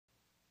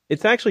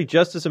It's actually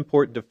just as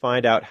important to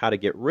find out how to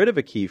get rid of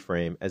a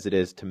keyframe as it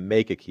is to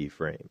make a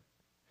keyframe.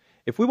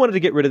 If we wanted to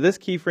get rid of this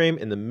keyframe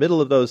in the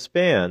middle of those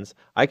spans,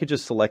 I could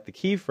just select the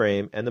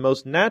keyframe, and the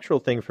most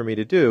natural thing for me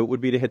to do would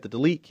be to hit the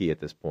delete key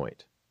at this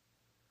point.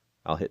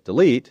 I'll hit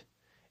delete,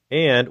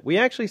 and we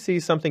actually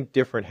see something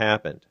different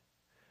happened.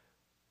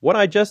 What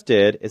I just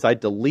did is I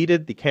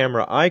deleted the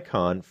camera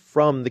icon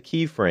from the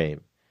keyframe,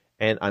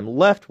 and I'm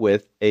left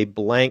with a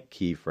blank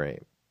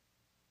keyframe.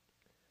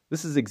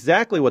 This is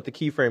exactly what the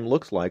keyframe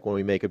looks like when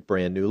we make a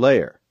brand new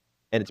layer.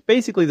 And it's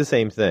basically the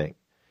same thing.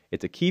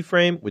 It's a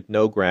keyframe with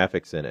no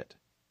graphics in it.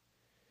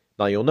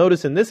 Now you'll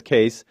notice in this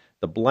case,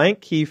 the blank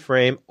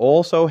keyframe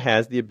also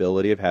has the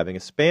ability of having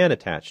a span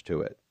attached to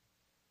it.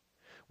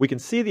 We can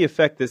see the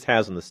effect this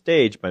has on the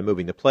stage by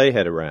moving the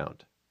playhead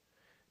around.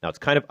 Now it's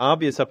kind of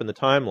obvious up in the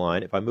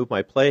timeline. If I move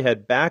my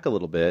playhead back a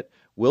little bit,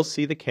 we'll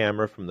see the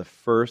camera from the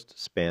first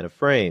span of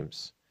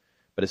frames.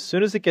 But as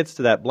soon as it gets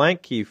to that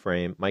blank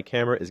keyframe, my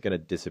camera is going to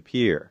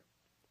disappear.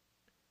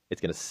 It's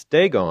going to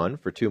stay gone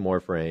for 2 more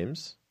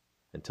frames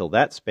until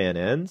that span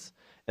ends,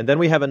 and then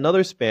we have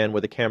another span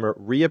where the camera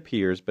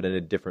reappears but in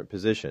a different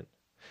position.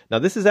 Now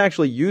this is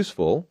actually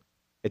useful.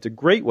 It's a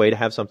great way to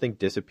have something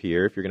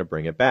disappear if you're going to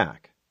bring it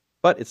back.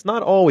 But it's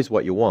not always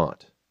what you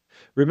want.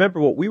 Remember,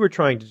 what we were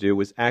trying to do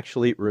was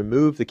actually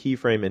remove the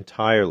keyframe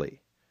entirely.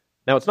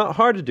 Now it's not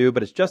hard to do,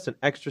 but it's just an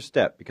extra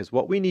step because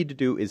what we need to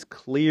do is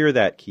clear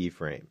that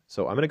keyframe.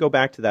 So I'm going to go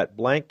back to that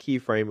blank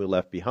keyframe we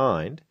left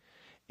behind,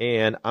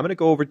 and I'm going to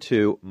go over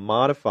to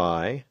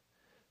Modify,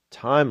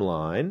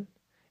 Timeline,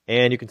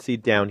 and you can see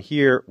down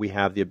here we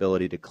have the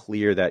ability to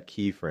clear that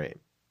keyframe.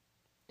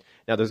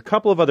 Now there's a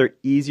couple of other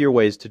easier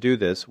ways to do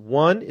this.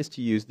 One is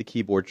to use the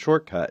keyboard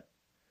shortcut.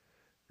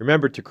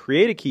 Remember, to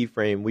create a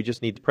keyframe, we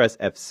just need to press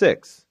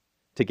F6.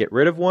 To get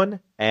rid of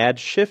one, add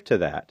Shift to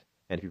that.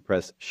 And if you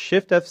press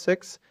Shift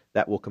F6,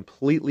 that will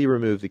completely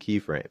remove the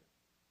keyframe.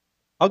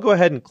 I'll go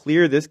ahead and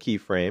clear this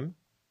keyframe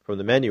from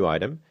the menu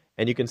item,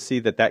 and you can see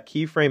that that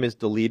keyframe is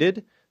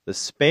deleted, the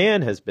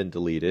span has been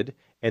deleted,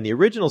 and the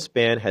original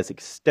span has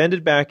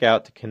extended back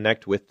out to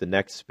connect with the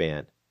next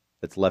span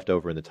that's left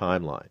over in the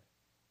timeline.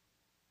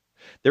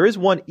 There is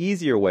one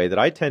easier way that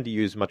I tend to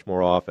use much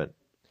more often,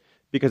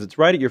 because it's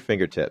right at your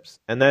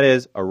fingertips, and that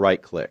is a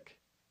right click.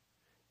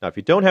 Now, if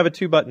you don't have a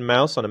 2-button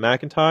mouse on a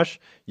Macintosh,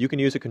 you can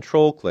use a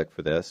control click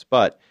for this,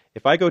 but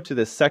if I go to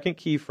the second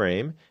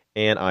keyframe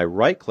and I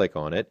right-click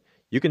on it,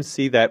 you can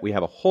see that we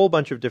have a whole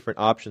bunch of different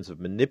options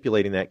of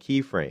manipulating that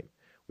keyframe.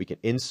 We can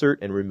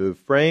insert and remove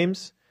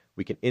frames,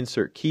 we can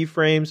insert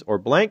keyframes or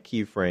blank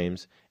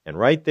keyframes, and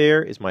right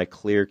there is my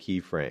clear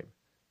keyframe.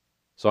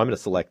 So I'm going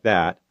to select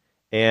that,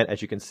 and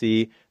as you can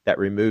see, that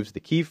removes the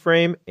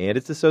keyframe and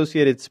its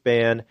associated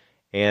span,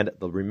 and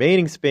the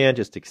remaining span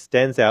just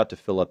extends out to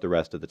fill up the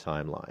rest of the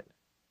timeline.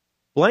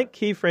 Blank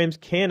keyframes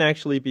can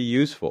actually be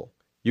useful.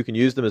 You can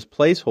use them as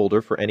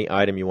placeholder for any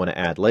item you want to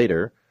add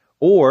later,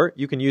 or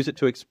you can use it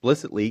to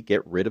explicitly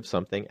get rid of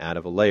something out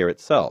of a layer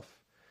itself.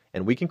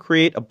 And we can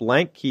create a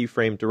blank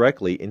keyframe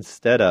directly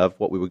instead of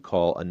what we would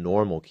call a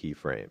normal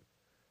keyframe.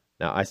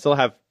 Now, I still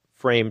have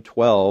frame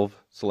 12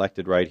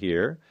 selected right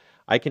here.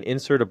 I can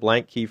insert a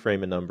blank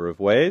keyframe a number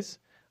of ways.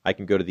 I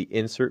can go to the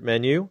Insert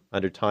menu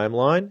under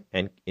Timeline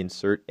and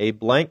insert a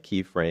blank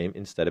keyframe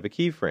instead of a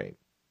keyframe.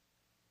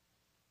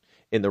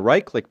 In the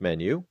right-click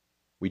menu,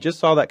 we just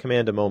saw that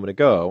command a moment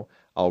ago.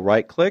 I'll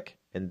right-click,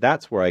 and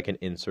that's where I can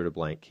insert a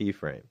blank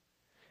keyframe.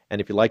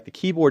 And if you like the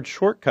keyboard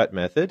shortcut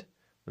method,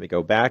 let me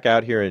go back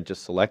out here and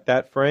just select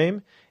that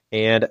frame,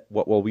 and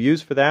what we'll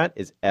use for that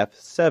is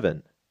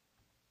F7.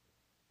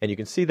 And you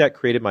can see that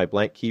created my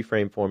blank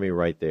keyframe for me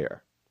right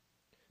there.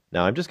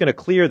 Now I'm just going to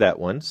clear that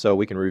one so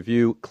we can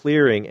review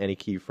clearing any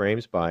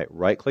keyframes by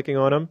right-clicking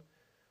on them.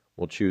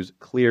 We'll choose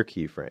Clear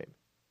Keyframe.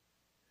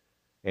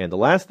 And the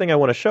last thing I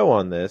want to show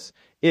on this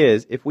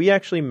is if we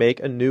actually make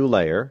a new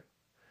layer,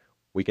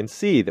 we can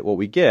see that what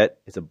we get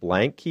is a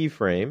blank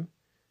keyframe,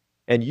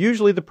 and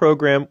usually the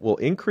program will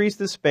increase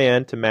the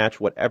span to match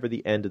whatever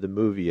the end of the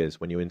movie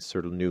is when you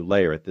insert a new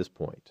layer at this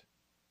point.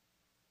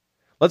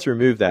 Let's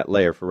remove that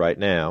layer for right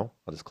now.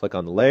 I'll just click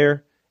on the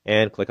layer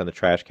and click on the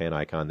trash can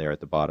icon there at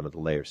the bottom of the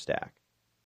layer stack.